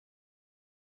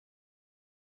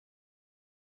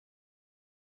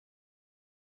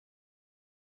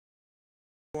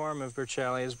Swarm of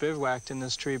Burchellii is bivouacked in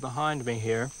this tree behind me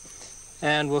here,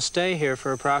 and will stay here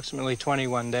for approximately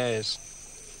 21 days.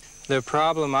 The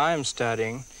problem I am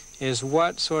studying is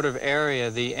what sort of area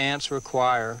the ants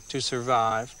require to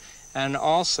survive, and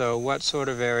also what sort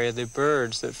of area the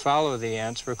birds that follow the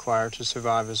ants require to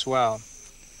survive as well.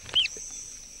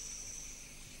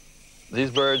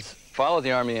 These birds follow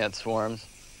the army ant swarms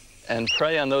and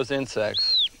prey on those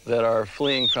insects that are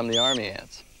fleeing from the army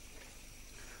ants.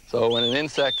 So when an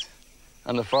insect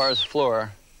on the forest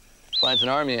floor finds an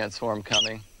army ant swarm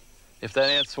coming, if that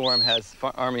ant swarm has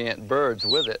army ant birds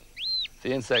with it,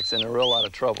 the insect's in a real lot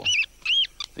of trouble.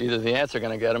 Either the ants are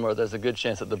going to get them or there's a good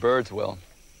chance that the birds will.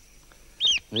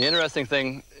 The interesting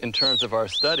thing in terms of our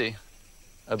study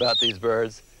about these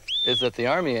birds is that the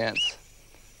army ants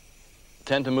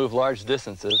tend to move large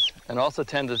distances and also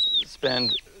tend to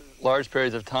spend large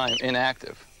periods of time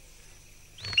inactive.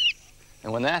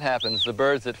 And when that happens, the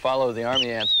birds that follow the army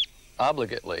ants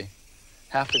obligately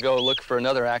have to go look for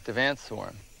another active ant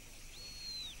swarm.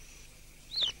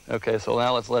 Okay, so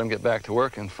now let's let them get back to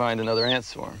work and find another ant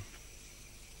swarm.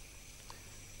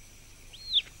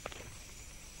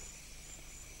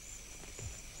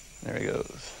 There he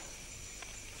goes.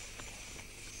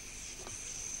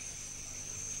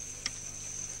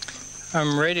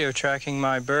 I'm radio tracking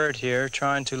my bird here,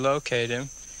 trying to locate him.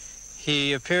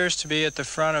 He appears to be at the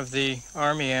front of the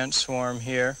army ant swarm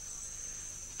here,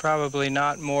 probably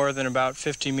not more than about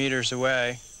 50 meters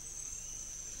away.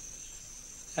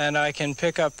 And I can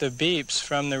pick up the beeps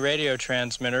from the radio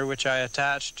transmitter, which I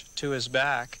attached to his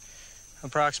back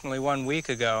approximately 1 week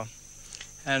ago.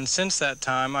 And since that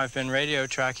time, I've been radio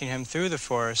tracking him through the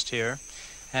forest here,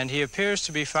 and he appears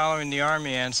to be following the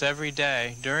army ants every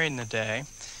day during the day.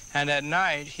 And at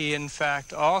night, he in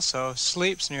fact also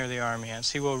sleeps near the army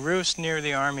ants. He will roost near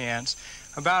the army ants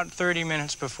about 30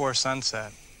 minutes before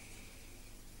sunset.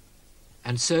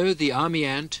 And so the army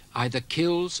ant either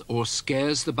kills or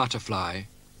scares the butterfly,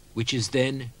 which is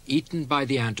then eaten by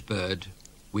the ant bird,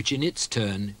 which in its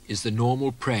turn is the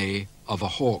normal prey of a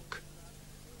hawk.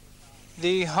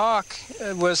 The hawk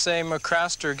was a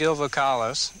Macraster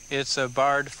gilvocalis. It's a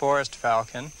barred forest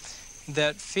falcon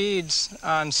that feeds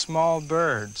on small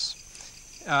birds.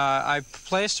 I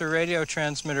placed a radio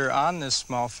transmitter on this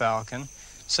small falcon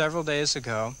several days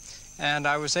ago, and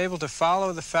I was able to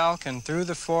follow the falcon through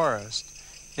the forest.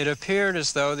 It appeared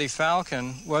as though the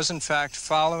falcon was in fact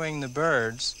following the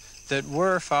birds that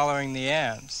were following the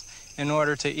ants in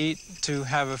order to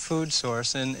have a food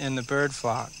source in the bird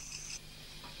flock.